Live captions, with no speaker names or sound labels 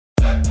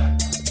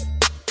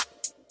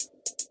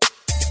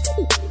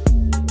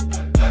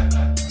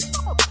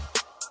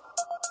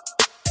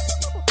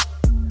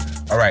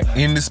Alright,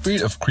 in the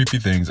spirit of creepy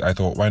things, I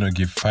thought, why not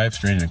give 5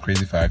 strange and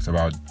crazy facts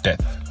about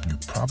death you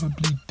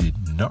probably did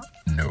not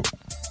know.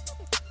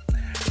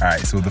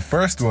 Alright, so the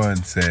first one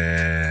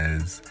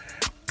says,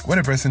 when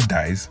a person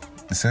dies,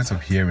 the sense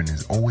of hearing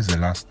is always the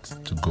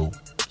last to go.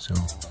 So,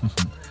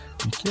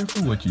 be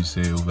careful what you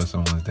say over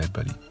someone's dead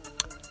body.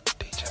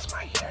 They just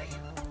might hear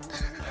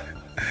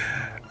you.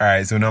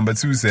 Alright, so number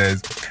 2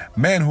 says,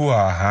 men who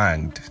are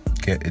hanged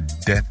get a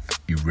death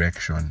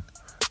erection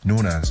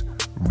known as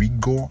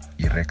rigor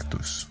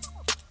erectus.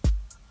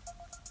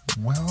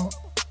 Well,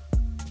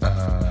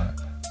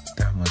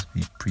 that must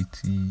be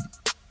pretty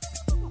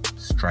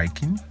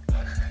striking.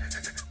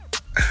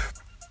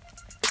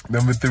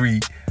 Number 3,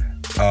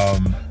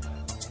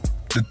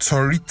 the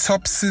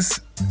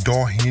Turritopsis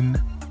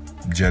dorhin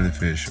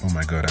jellyfish. Oh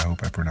my god, I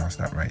hope I pronounced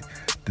that right.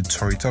 The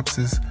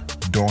Turritopsis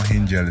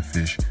dorhin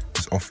jellyfish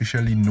is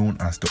officially known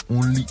as the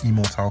only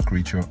immortal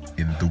creature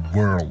in the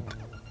world.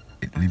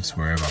 It lives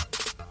forever.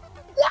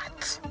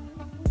 What?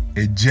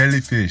 A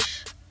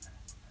jellyfish.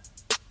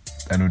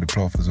 I know the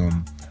plot for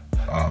some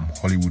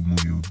Hollywood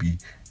movie would be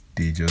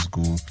they just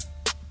go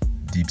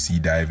deep sea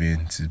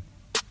diving to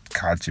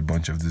catch a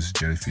bunch of this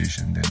jellyfish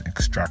and then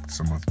extract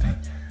some of the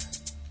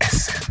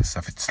essence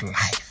of its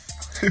life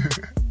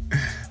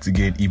to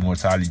gain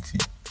immortality.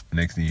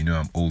 Next thing you know,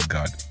 I'm old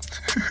god.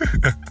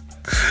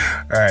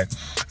 Alright,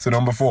 so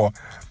number 4,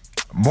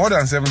 more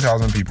than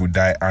 7,000 people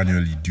die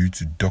annually due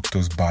to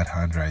doctors' bad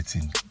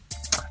handwriting.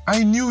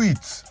 I knew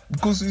it,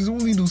 because it's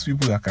only those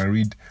people that can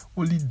read.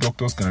 Only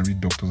doctors can read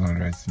doctors'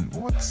 handwriting.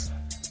 What?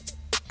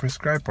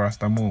 Prescribe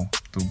paracetamol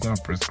to go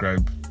and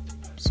prescribe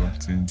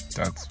something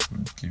that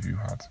would give you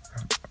heart.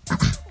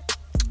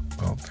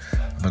 Well,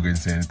 I'm not going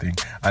to say anything.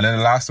 And then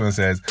the last one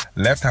says,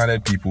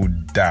 left-handed people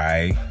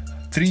die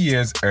 3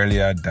 years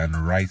earlier than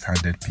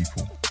right-handed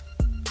people.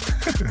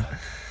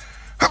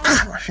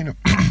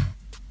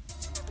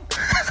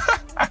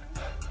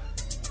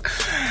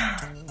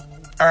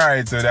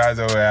 Alright, so that's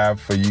all I have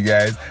for you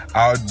guys.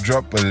 I'll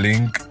drop a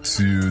link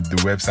to the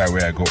website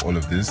where I got all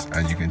of this,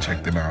 and you can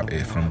check them out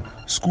from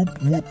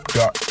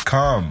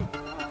scoopwhoop.com.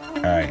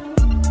 Alright.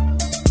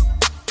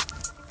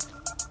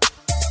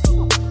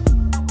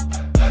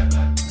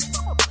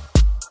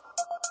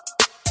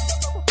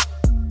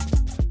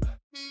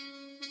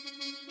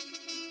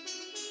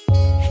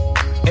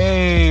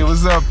 Hey,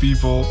 what's up,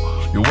 people?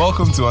 You're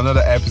welcome to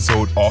another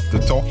episode of The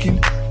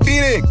Talking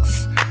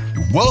Phoenix.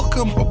 You're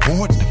welcome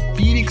aboard the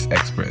Phoenix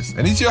Express.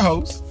 And it's your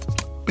host,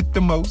 with the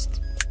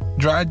most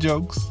dry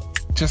jokes,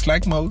 just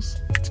like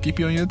most, to keep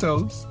you on your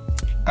toes.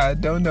 I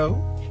don't know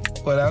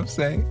what I'm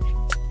saying.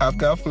 I've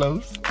got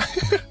flows.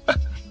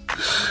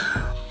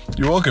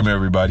 You're welcome,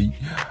 everybody.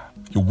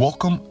 You're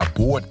welcome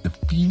aboard the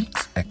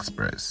Phoenix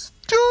Express.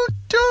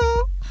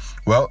 Choo-choo.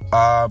 Well,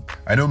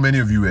 I know many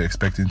of you were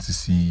expecting to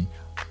see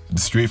The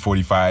Straight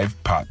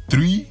 45 Part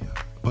 3,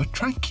 but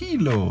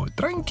tranquilo.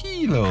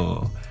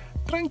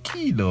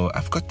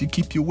 I've got to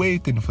keep you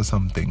waiting for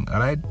something,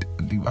 alright?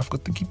 I've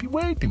got to keep you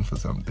waiting for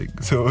something.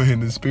 So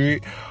in the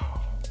spirit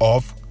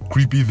of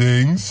creepy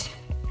things,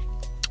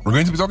 we're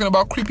going to be talking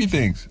about creepy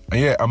things.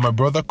 And my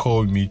brother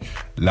called me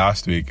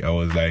last week. I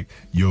was like,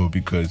 yo,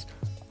 because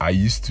I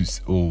used to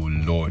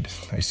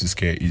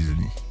scare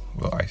easily.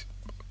 Well,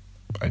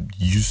 I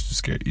used to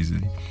scare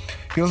easily.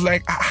 He was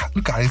like,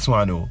 look at this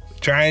one,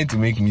 trying to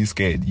make me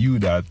scared. You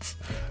like,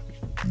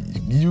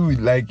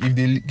 if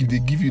they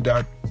give you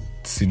that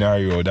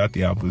scenario or that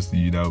thing happens to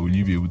you now, will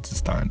you be able to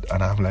stand?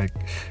 And I'm like,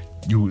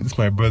 yo, it's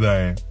my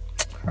brother.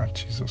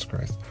 Jesus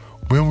Christ.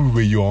 When we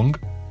were young,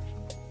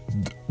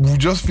 we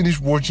just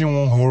finished watching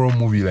one horror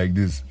movie like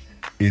this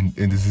in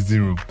the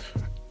sitting room.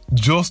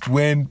 Just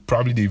when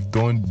probably they've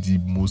done the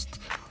most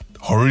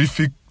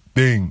horrific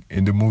thing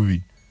in the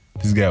movie,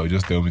 this guy would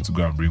just tell me to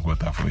go and bring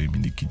water for him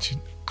in the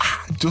kitchen.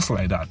 Just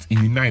like that.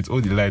 In the night,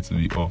 all the lights will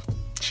be off.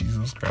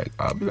 Jesus Christ.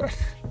 I'll be like,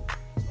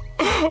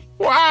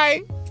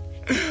 why?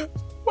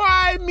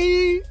 Why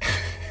me?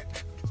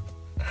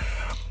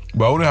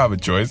 But I wouldn't have a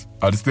choice.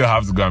 I'd still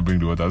have to go and bring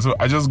the water. So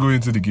I just go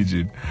into the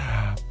kitchen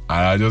and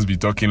I'll just be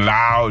talking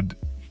loud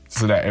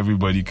so that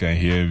everybody can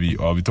hear me.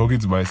 Or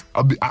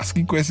I'll be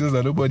asking questions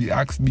that nobody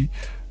asks me,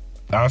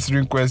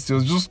 answering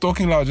questions, just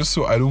talking loud just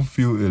so I don't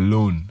feel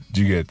alone.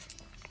 Do you get?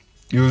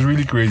 It was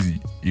really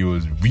crazy.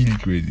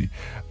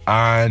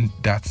 And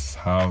that's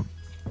how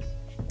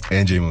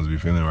NJ must be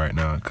feeling right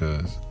now,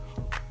 because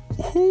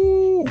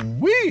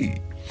whoo-wee.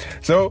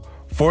 So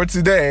for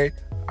today,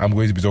 I'm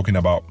going to be talking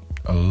about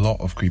a lot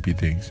of creepy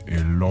things.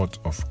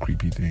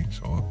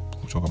 Or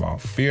we'll talk about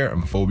fear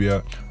and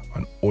phobia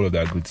and all of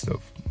that good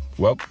stuff.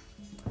 Well,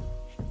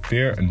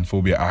 fear and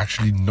phobia are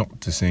actually not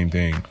the same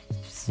thing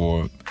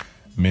for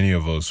many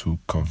of us who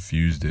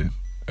confused it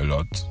a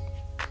lot.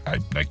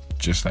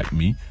 Just like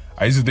me.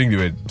 I used to think they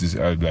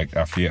were like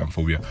a fear and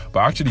phobia,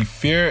 but actually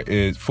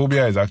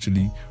phobia is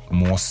actually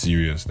more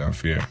serious than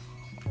fear.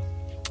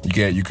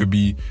 You could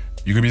be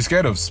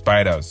scared of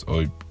spiders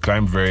or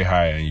climb very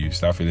high and you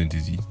start feeling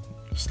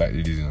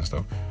slightly dizzy and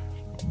stuff,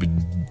 but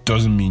it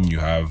doesn't mean you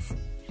have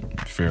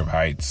fear of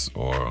heights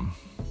or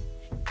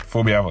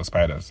phobia for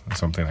spiders or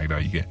something like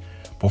that, you get.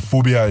 But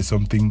phobia is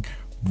something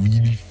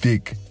really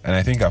thick, and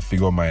I think I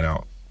figured mine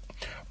out.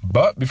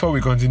 But before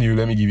we continue,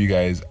 let me give you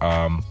guys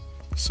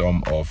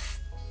some of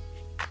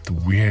the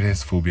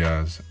weirdest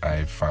phobias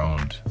I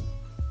found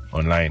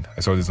online.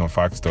 I saw this on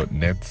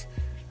facts.net,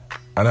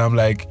 and I'm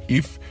like,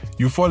 if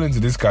you fall into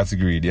this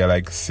category, there are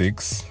like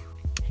 6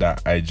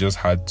 that I just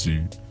had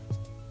to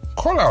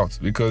call out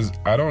because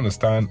I don't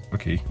understand.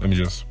 Okay, let me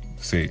just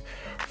say,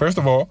 first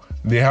of all,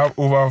 they have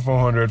over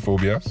 400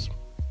 phobias,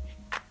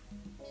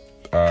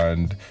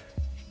 and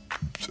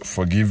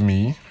forgive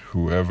me,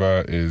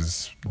 whoever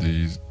is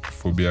the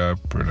phobia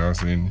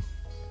pronouncing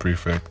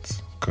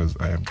prefect, because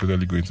I am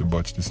totally going to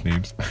botch these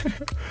names.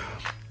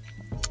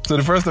 So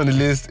the first on the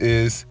list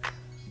is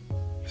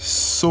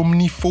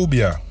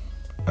somniphobia,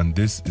 and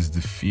this is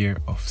the fear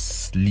of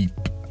sleep.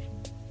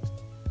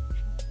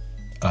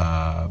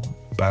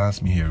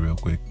 Balance me here real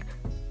quick.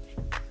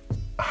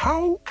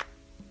 How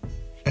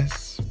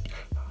is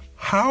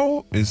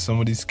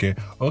somebody scared?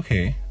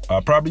 Okay,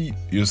 probably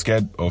you're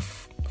scared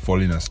of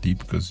falling asleep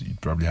because you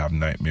probably have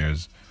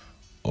nightmares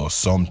or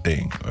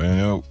something.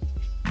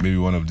 Maybe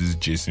one of these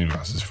Jason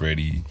versus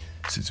Freddy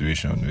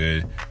situation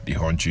where they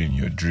haunt you in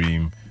your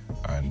dream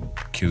and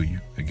kill you,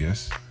 I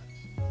guess.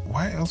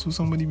 Why else would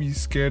somebody be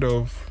scared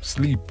of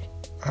sleep?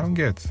 I don't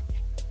get.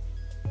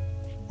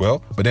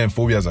 Well, but then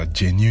phobias are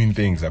genuine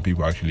things that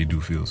people actually do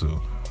feel.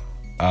 So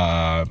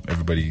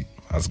everybody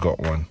has got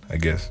one, I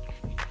guess.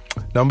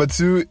 Number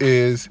 2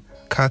 is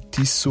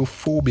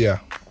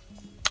catisophobia.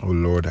 Oh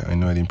Lord, I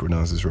know I didn't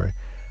pronounce this right.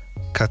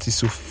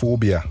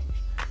 Catisophobia,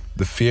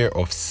 the fear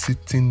of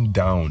sitting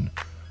down.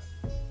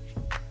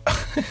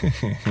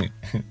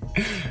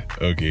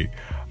 Okay.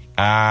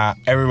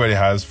 Everybody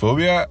has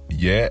phobia,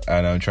 yeah,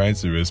 and I'm trying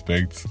to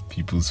respect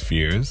people's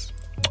fears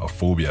or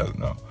phobias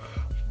now.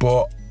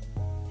 But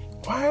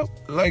why,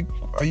 like,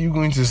 are you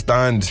going to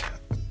stand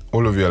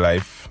all of your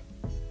life?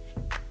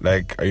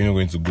 Like, are you not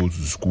going to go to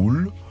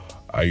school?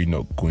 Are you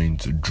not going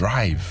to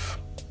drive?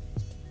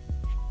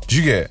 Do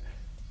you get?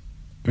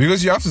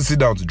 Because you have to sit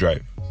down to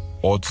drive,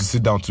 or to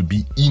sit down to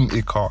be in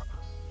a car,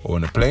 or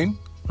on a plane,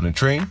 on a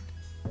train.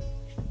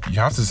 You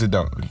have to sit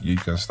down. You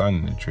can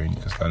stand in a train, you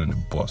can stand in a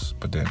bus,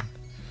 but then,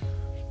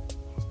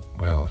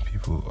 well,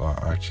 people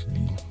are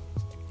actually,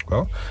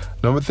 well.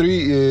 Number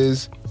 3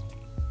 is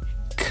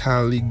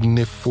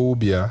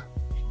calignophobia.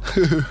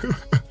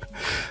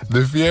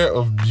 The fear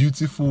of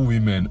beautiful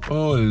women.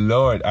 Oh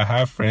Lord, I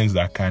have friends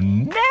that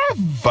can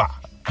never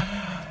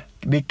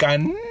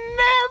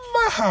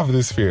have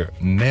this fear.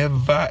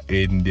 Never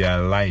in their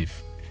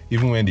life.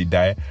 Even when they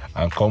die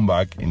and come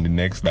back in the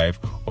next life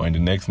or in the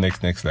next life,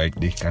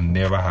 they can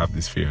never have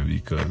this fear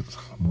because,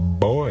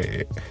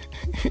 boy,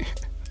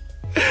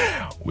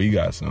 we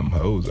got some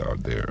hoes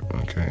out there.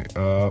 Okay.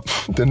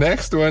 The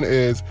next one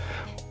is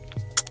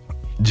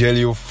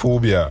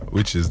geliophobia,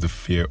 which is the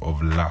fear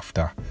of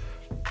laughter.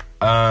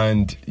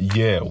 And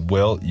yeah,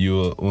 well,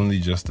 you're only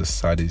just the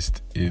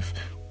saddest if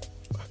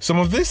some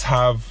of this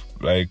have,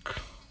 like,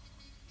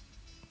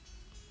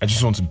 I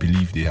just want to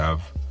believe they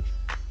have,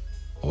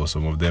 or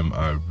some of them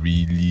are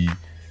really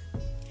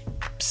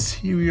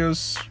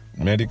serious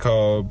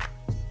medical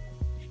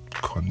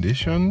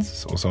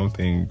conditions or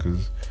something,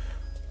 because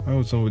why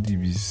would somebody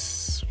be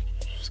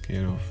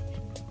scared of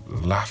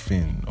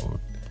laughing? Or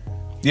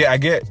yeah, I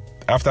get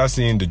after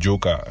seeing the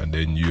Joker and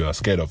then you are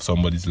scared of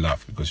somebody's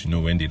laugh because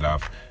when they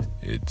laugh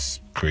it's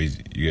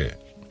crazy, yeah.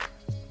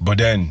 But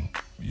then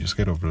you're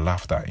scared of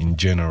laughter in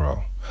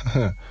general.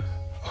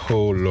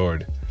 Oh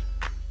Lord.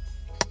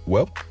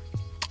 Well,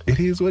 it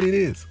is what it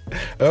is.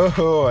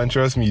 Oh, and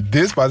trust me,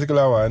 this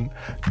particular one,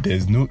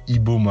 there's no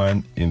Igbo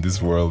man in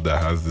this world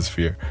that has this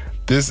fear.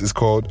 This is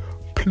called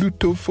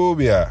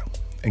plutophobia.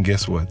 And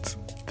guess what?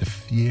 The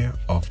fear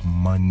of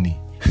money.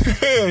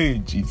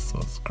 Hey,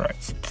 Jesus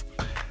Christ.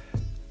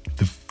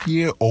 The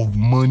fear of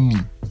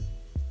money.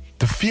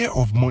 The fear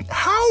of money.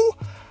 How?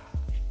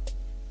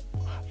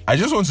 I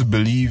just want to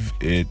believe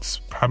it's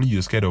probably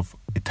you're scared of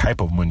a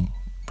type of money.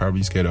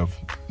 Probably scared of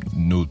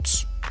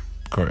notes,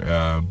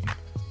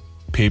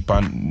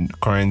 paper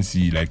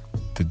currency like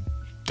the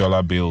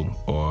dollar bill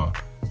or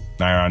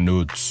naira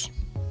notes,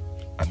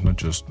 and not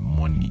just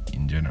money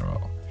in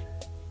general.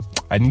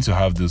 I need to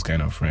have those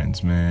kind of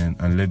friends, man,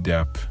 and let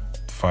their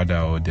father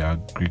or their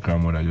great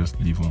grandmother just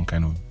leave one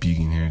kind of big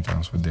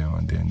inheritance for them,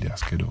 and then they're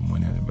scared of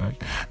money and they're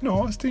like,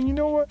 no, Austin, you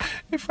know what?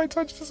 If I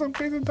touch this and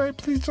place and die,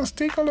 please just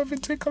take all of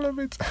it.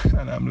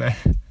 And I'm like,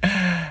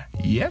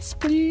 yes,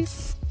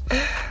 please.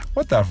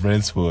 What are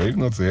friends for? If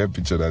not to help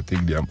each other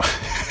take them.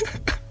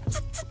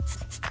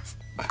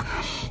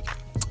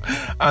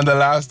 And the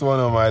last one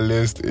on my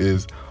list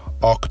is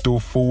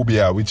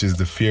octophobia, which is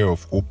the fear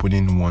of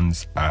opening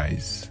one's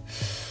eyes.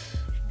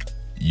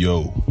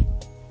 Yo.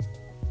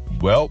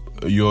 Well,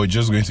 you're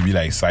just going to be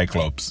like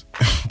Cyclops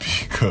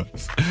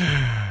because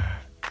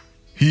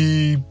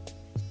he,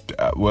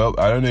 well,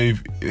 I don't know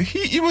if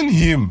even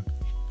him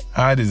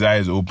had his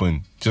eyes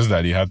open, just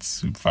that he had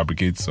to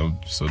fabricate some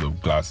sort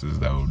of glasses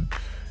that would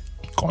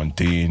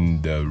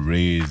contain the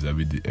rays,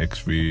 the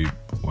X-ray,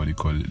 what do you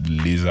call it, the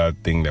laser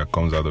thing that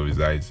comes out of his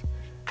eyes.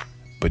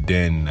 But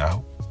then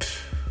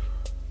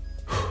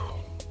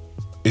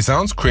it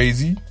sounds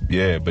crazy,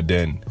 yeah, but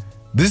then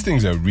these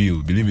things are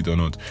real, believe it or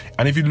not.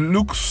 And if you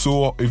look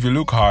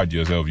hard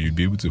yourself, you'd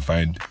be able to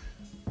find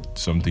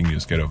something you're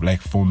scared of. Like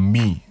for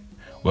me,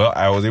 well,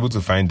 I was able to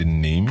find the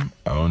name.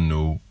 I don't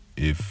know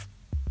if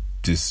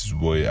this is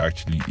what it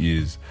actually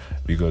is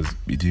because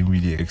it didn't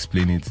really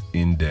explain it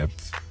in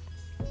depth.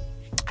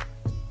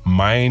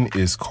 Mine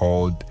is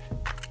called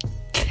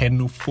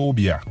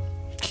kenophobia.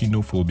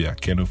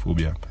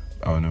 Kenophobia.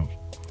 I don't know.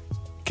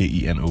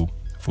 Keno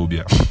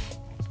phobia.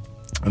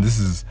 And this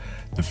is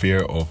the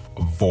fear of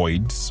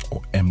voids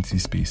or empty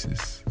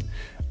spaces.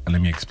 And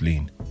let me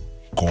explain.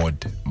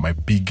 God, my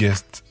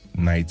biggest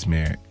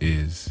nightmare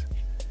is,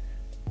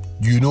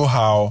 you know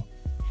how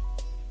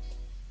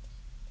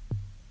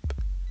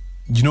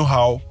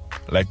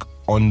like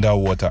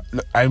underwater,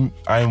 I'm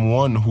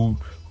one who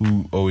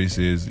always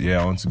says,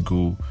 yeah, I want to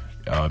go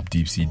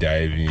deep sea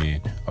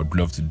diving. I'd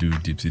love to do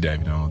deep sea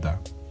diving and all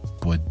that.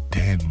 But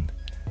then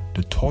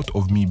the thought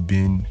of me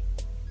being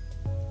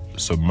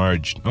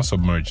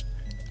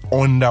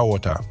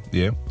underwater,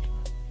 yeah,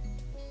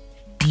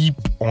 deep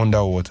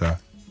underwater,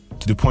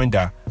 to the point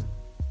that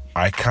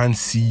I can't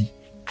see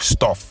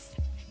stuff.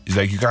 It's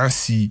like you can't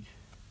see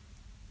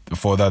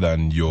further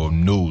than your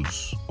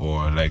nose,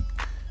 or like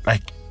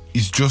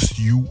it's just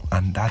you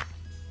and that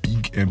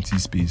big empty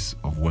space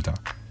of water.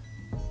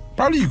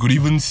 Probably you could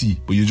even see,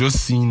 but you're just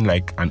seeing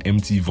like an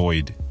empty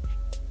void.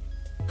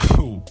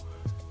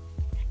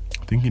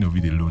 Thinking of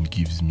it alone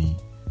gives me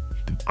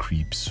the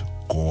creeps.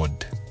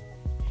 God.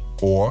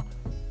 Or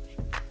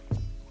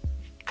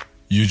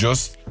you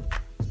just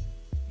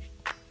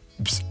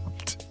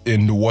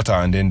in the water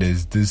and then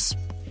there's this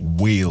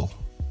whale,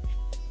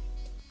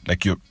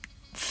 like you're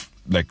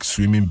like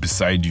swimming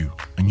beside you,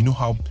 and you know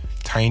how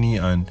tiny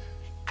and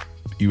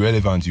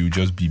irrelevant you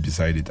just be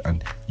beside it,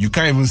 and you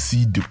can't even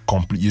see the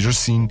complete, you're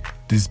just seeing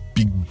this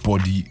big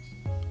body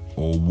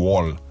or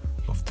wall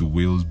of the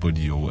whale's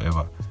body or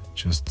whatever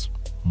just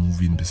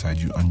moving beside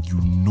you, and you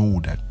know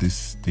that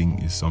this thing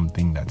is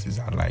something that is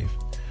alive,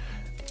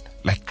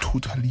 like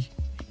totally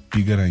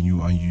bigger than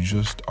you, and you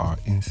just are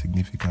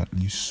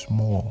insignificantly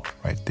small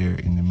right there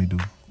in the middle.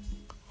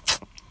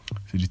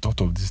 So the thought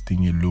of this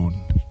thing alone,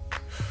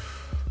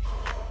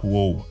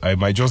 whoa, I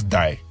might just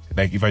die.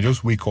 Like if I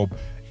just wake up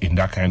in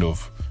that kind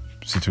of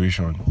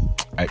situation,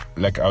 I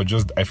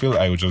feel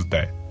I would just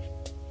die,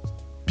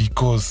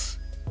 because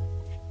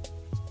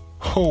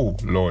oh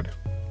Lord,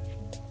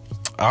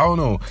 I don't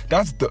know.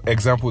 That's the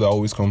example that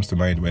always comes to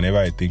mind whenever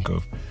I think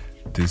of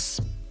this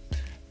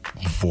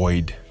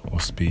void or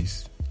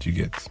space. Do you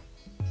get?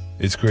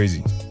 It's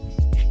crazy.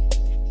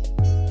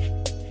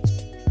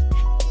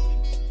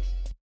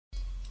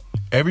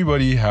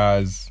 Everybody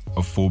has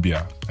a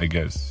phobia, I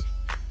guess.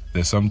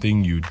 There's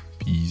something you'd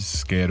be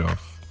scared of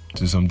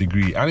to some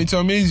degree, and it's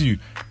amaze you.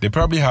 They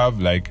probably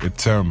have like a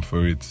term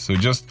for it. So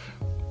just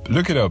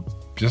look it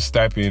up. Just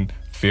type in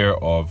fear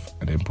of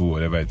and then put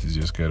whatever it is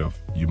you're scared of.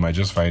 You might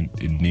just find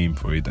a name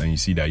for it, and you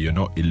see that you're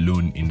not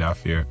alone in that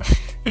fear.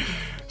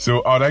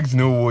 So I'd like to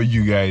know what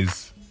you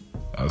guys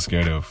are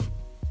scared of.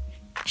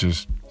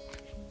 Just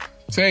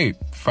say,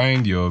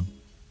 find your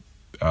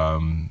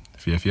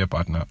fear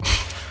partner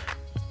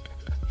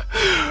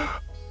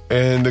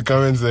in the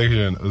comment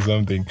section or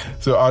something.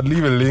 So I'll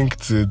leave a link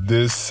to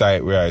this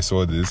site where I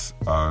saw this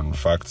on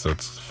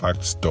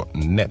facts.net,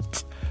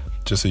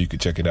 just so you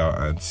could check it out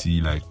and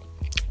see like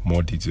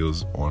more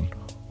details on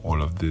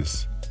all of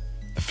this.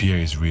 The fear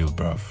is real,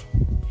 bruv.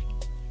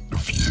 The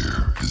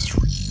fear is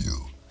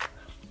real.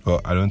 Well,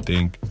 I don't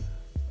think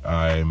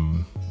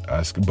I'm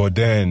asking, but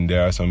then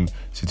there are some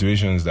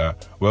situations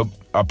that, well,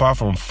 apart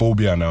from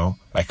phobia now,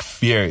 like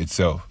fear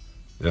itself,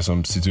 there's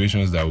some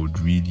situations that would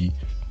really,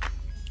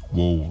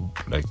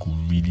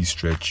 really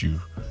stretch you.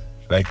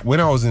 Like when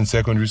I was in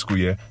secondary school,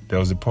 yeah, there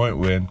was a point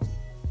when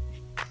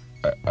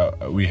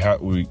we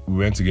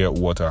went to get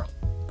water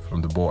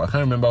from the ball. I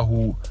can't remember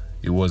who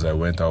it was I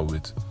went out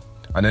with.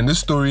 And then this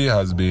story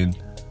has been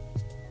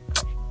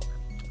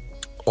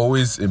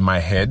always in my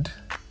head.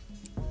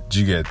 Do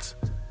you get?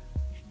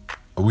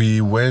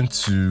 We went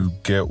to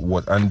get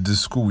water, and the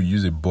school, we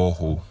used a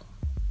borehole.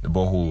 The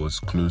borehole was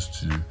close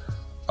to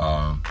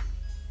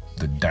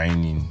the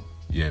dining,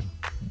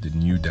 the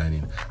new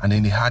dining. And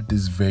then they had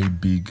this very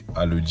big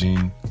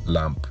halogen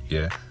lamp,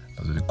 that's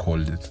what they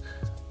called it.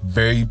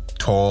 Very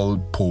tall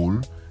pole,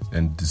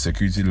 and the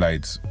security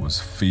light was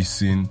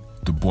facing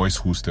the boys'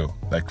 hostel,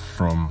 it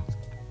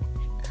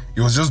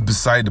was just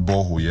beside the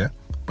borehole,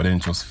 but then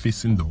it was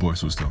facing the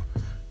boys' hostel.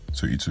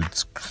 So it would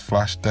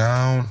flash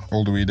down,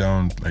 all the way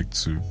down,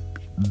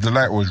 the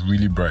light was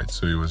really bright,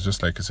 so it was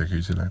just like a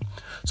security light.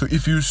 So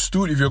if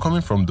you're coming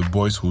from the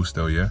boys'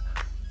 hostel,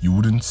 you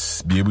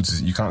wouldn't be able to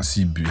see, you can't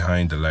see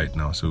behind the light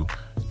now, so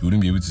you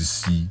wouldn't be able to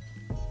see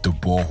the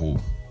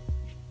borehole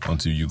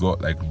until you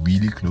got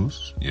really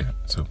close,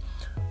 so,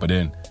 but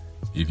then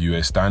if you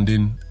were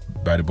standing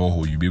by the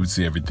borehole, you'll be able to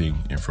see everything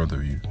in front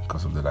of you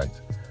because of the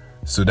light.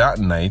 So that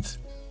night,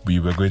 we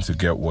were going to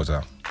get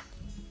water.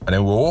 And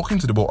then we're walking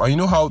to the borehole. And you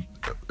know how,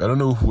 I don't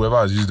know whoever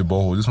has used the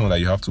borehole, this one that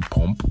you have to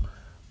pump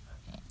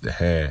the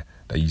hair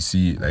that you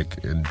see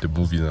like in the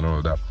movies and all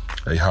of that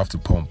you have to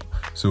pump.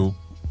 So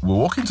we're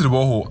walking to the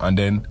borehole, and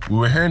then we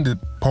were hearing the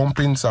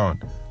pumping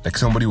sound, like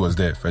somebody was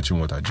there fetching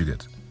water. You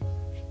get?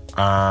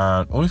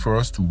 And only for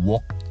us to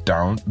walk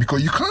down,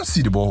 because you can't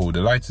see the borehole,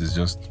 the light is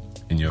just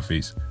in your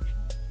face.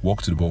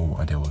 Walk to the borehole,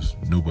 and there was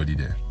nobody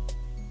there.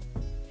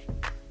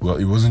 Well,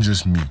 it wasn't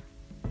just me,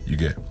 you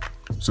get?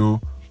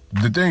 So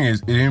the thing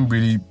is, it didn't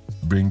really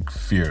bring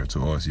fear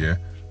to us, yeah?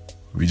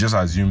 We just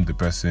assumed the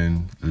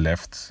person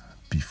left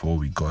before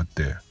we got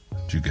there,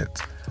 you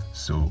get?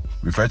 So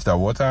we fetched our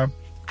water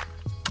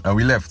and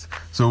we left.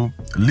 So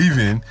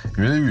leaving,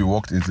 immediately we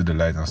walked into the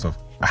light and stuff.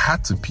 I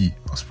had to pee,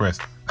 I was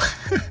pressed.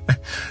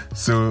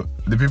 So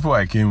the people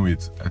I came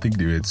with, I think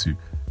they were two,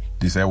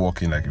 they started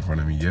walking like in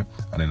front of me, yeah?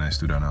 And then I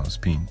stood and I was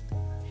peeing.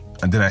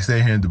 And then I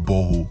started hearing the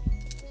borehole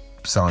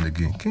sound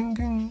again. King,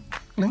 king,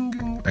 king,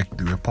 king. Like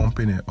they were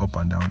pumping it up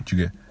and down, you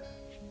get?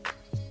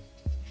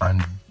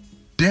 And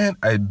then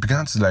I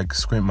began to like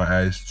squint my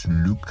eyes to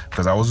look,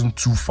 because I wasn't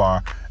too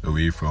far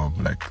away from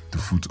like the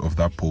foot of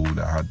that pole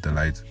that had the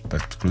light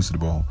that's close to the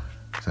borehole.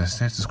 So I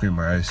started to squint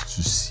my eyes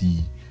to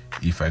see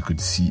if I could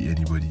see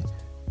anybody.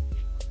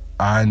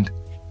 And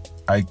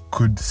I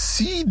could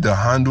see the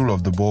handle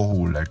of the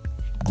borehole like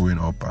going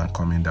up and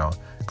coming down,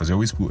 because they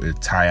always put a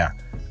tire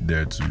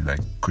there to like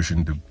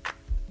cushion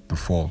the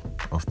fall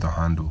of the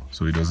handle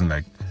so it doesn't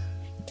like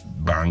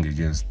bang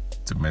against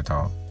the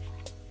metal.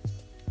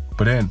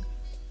 But then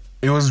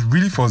it was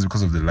really fast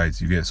because of the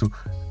lights, you get? So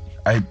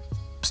I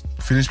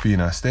finished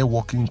peeing, I started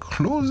walking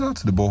closer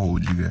to the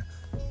borehole, you get?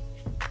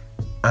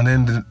 And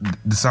then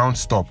the sound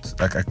stopped.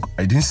 Like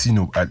I didn't see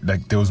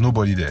like there was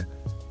nobody there.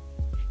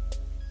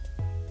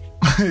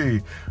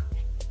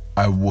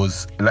 I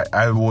was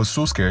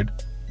so scared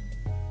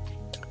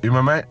in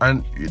my mind.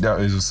 And that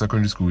was a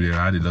secondary school where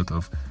I had a lot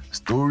of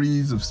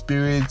stories of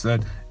spirits.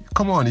 And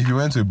come on, if you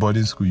went to a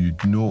boarding school,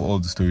 you'd know all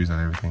the stories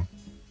and everything.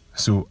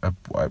 So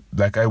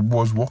I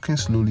was walking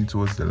slowly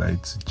towards the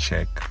light to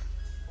check,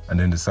 and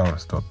then the sound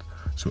stopped.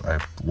 So I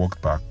walked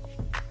back,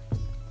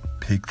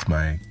 picked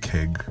my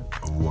keg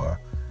of water,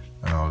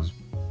 and I was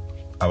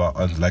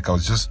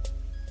just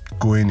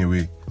going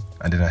away,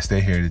 and then I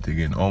started hearing it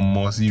again.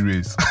 Almost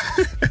serious.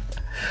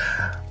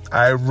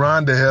 I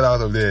ran the hell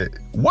out of there.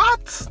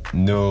 What?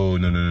 No.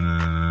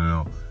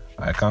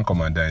 I can't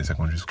come and die in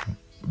secondary school.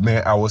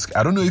 Man,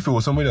 I don't know if it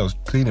was somebody that was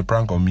playing a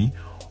prank on me,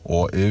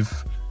 or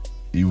if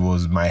it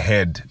was my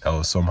head that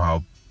was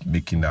somehow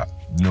making that.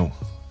 No,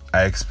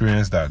 I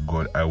experienced that,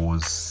 God. I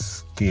was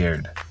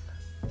scared.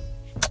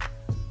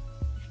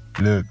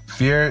 Look,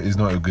 fear is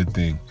not a good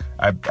thing.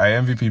 I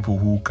envy people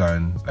who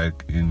can,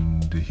 like,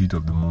 in the heat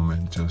of the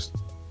moment, just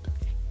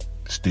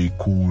stay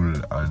cool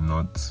and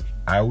not.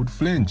 I would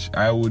flinch.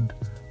 I would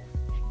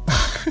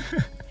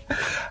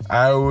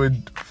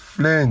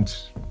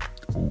flinch.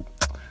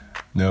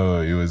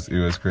 No, it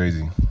was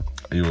crazy.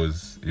 It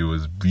was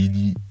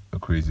really a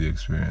crazy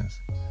experience.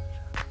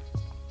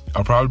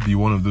 I'll probably be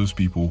one of those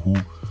people who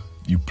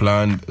you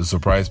planned a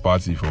surprise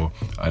party for,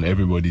 and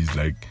everybody's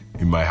like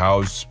in my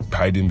house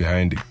hiding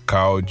behind the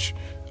couch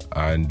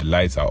and the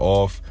lights are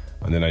off,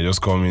 and then I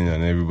just come in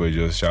and everybody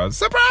just shouts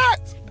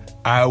surprise.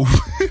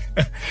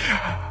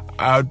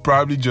 I'd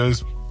probably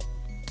just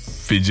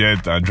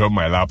fidget and drop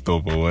my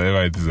laptop or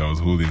whatever it is I was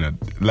holding at.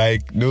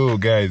 Like, no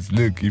guys,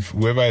 look, if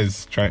whoever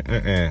is trying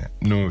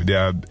no,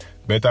 there are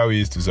better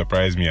ways to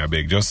surprise me. I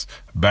beg, just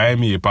buy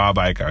me a power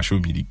bike and show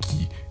me the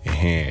key.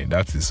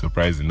 That is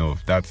surprise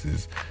enough. That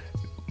is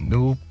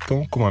no,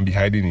 don't come and be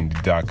hiding in the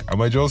dark. I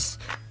might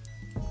just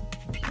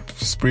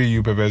spray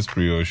you pepper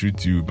spray or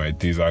shoot you with my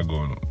taser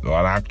gun or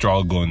an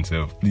actual gun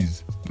self.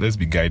 Please, let's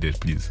be guided,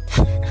 please.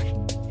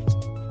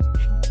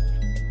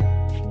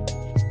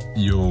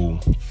 Yo,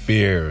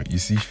 fear. You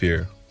see,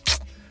 fear.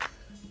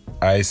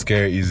 I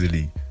scare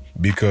easily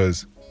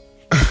because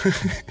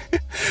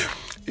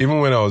even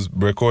when I was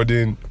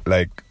recording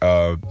like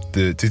the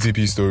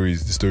TTP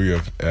stories, the story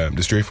of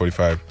the Stray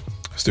 45,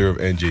 story of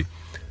NJ,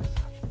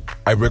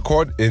 I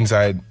record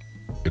inside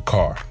a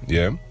car,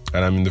 yeah,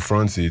 and I'm in the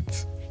front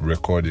seat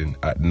recording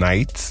at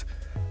night.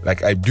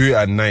 Like I do it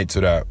at night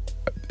so that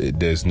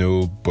there's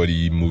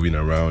nobody moving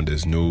around,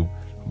 there's no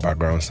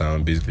background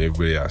sound. Basically,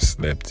 everybody has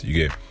slept. You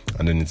get,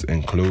 and then it's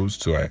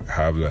enclosed, so I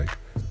have like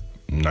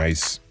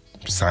nice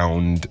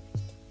sound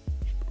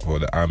for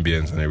the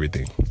ambience and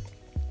everything.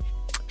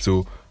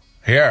 So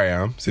here I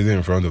am sitting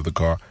in front of the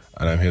car,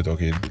 and I'm here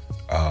talking.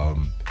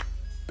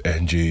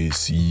 NJ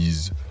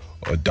sees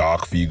a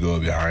dark figure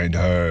behind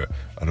her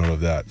and all of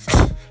that.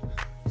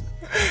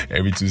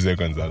 Every 2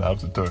 seconds I'd have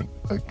to turn.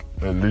 Like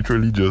I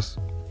literally just,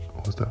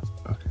 what's that?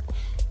 Okay.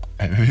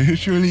 I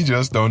literally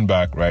just turned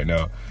back right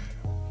now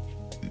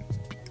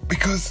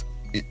because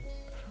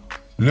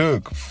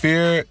look,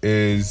 fear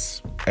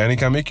is, and it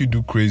can make you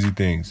do crazy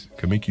things. It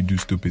can make you do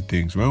stupid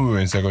things. When we were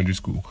in secondary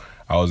school,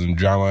 I was in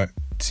drama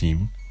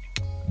team,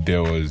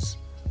 there was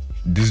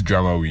this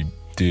drama we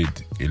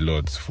did a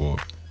lot for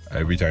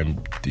every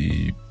time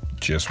the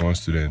GS1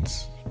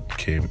 students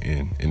came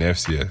in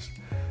FCS.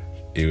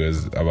 It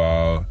was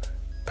about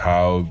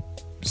how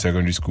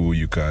secondary school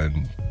you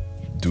can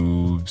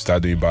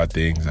start doing bad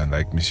things and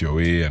like miss your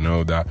way and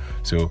all that.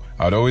 So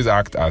I'd always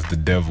act as the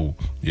devil,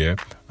 yeah.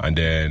 And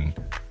then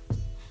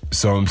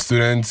some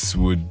students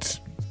would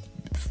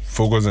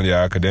focus on their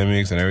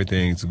academics and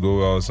everything to go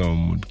well.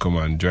 Some would come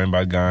and join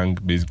bad gang,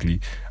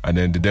 basically. And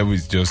then the devil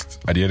is just,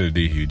 at the end of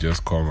the day, he'd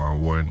just come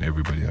and warn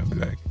everybody and be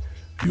like,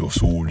 your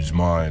soul is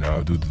mine.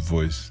 I'll do the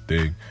voice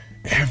thing.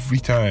 Every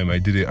time I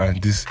did it,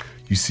 and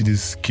you see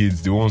these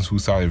kids, the ones who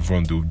sat in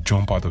front, they'll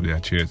jump out of their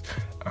chairs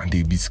and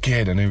they'd be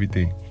scared and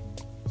everything.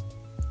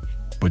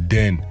 But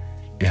then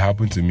it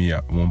happened to me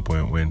at one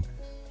point when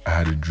I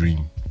had a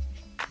dream.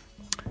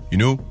 You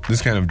know,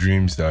 this kind of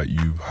dreams that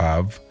you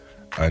have,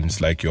 and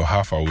it's like you're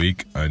half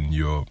awake and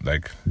you're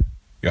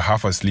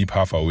half asleep,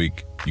 half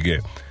awake, you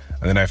get.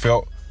 And then I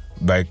felt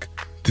like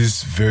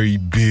this very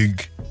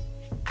big,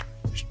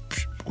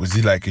 was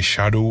it like a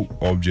shadow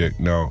object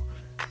now,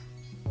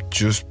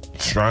 just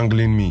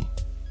strangling me.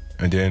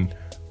 And then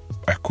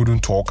I couldn't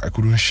talk, I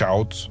couldn't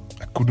shout,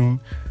 I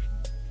couldn't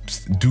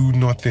do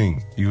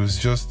nothing. It was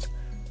just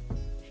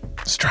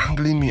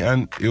strangling me.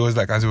 And it was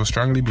like, as it was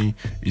strangling me,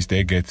 it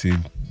started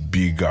getting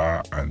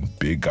bigger and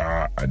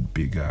bigger and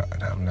bigger.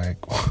 And I'm like,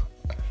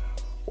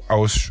 I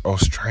was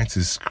trying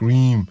to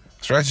scream, I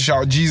was trying to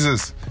shout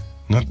Jesus.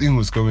 Nothing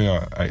was coming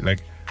out.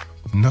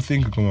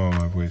 Nothing could come out of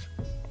my voice.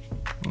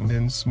 And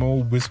then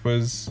small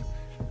whispers.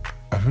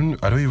 I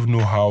don't even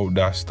know how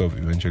that stuff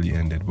eventually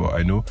ended, but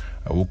I know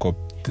I woke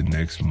up the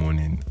next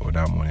morning or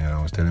that morning and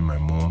I was telling my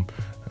mom,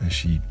 and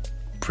she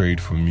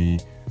prayed for me,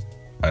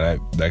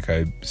 and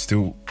I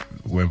still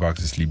went back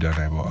to sleep that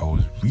night, but I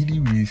was really,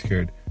 really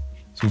scared.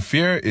 So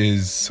fear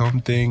is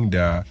something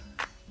that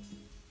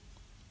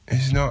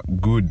is not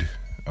good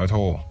at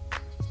all.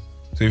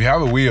 So if you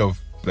have a way of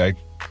like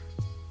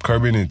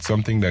curbing it,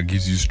 something that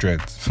gives you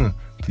strength,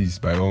 please,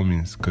 by all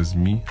means, because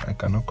I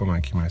cannot come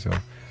and kill myself.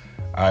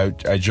 I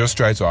just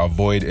try to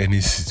avoid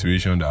any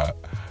situation that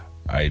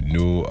I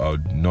know I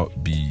would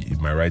not be in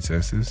my right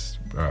senses.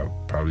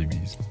 Probably be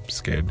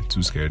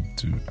too scared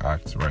to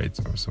act right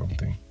or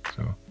something.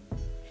 So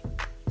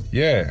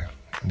yeah,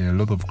 there are a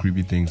lot of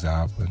creepy things that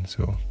happen.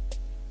 So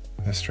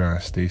let's try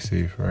and stay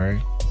safe, right?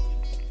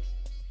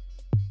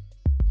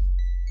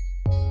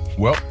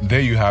 Well,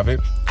 there you have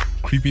it.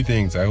 Creepy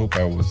things. I hope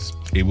I was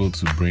able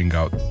to bring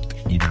out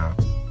inner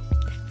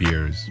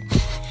fears.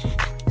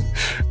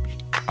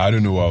 I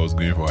don't know what I was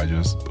going for. I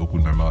just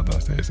opened my mouth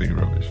and started saying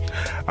rubbish.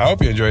 I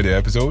hope you enjoyed the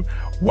episode.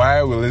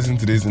 While we listen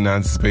to this in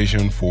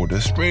anticipation for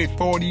the Straight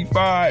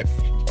 45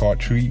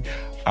 Part 3,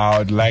 I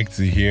would like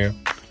to hear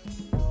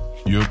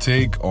your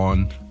take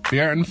on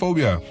fear and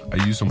phobia. Are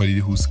you somebody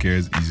who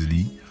scares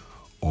easily?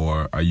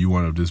 Or are you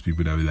one of those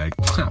people that be like,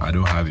 I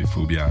don't have a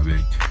phobia, I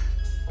beg?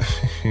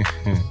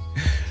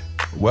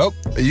 Well,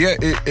 yeah,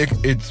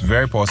 it's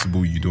very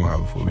possible you don't have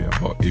a phobia.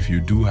 But if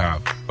you do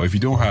have, or if you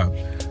don't have,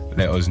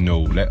 let us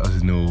know. Let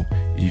us know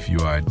if you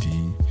are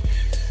the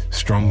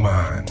strong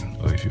man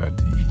or if you are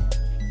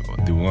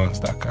the ones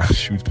that can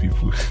shoot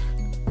people.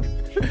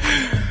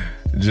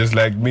 Just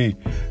like me.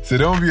 So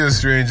don't be a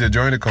stranger.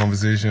 Join the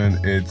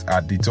conversation. It's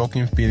at The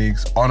Talking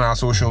Phoenix on our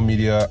social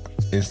media,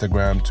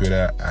 Instagram,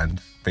 Twitter,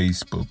 and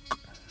Facebook.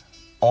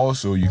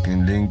 Also, you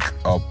can link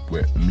up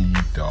with me,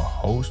 the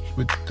host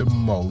with the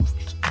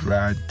most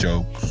dry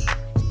jokes,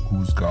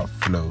 who's got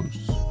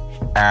flows,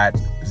 at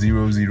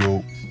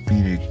 00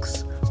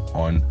 Phoenix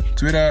on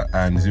Twitter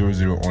and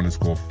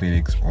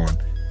 00_Phoenix on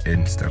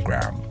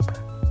Instagram.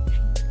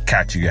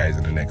 Catch you guys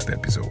in the next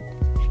episode.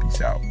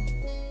 Peace out.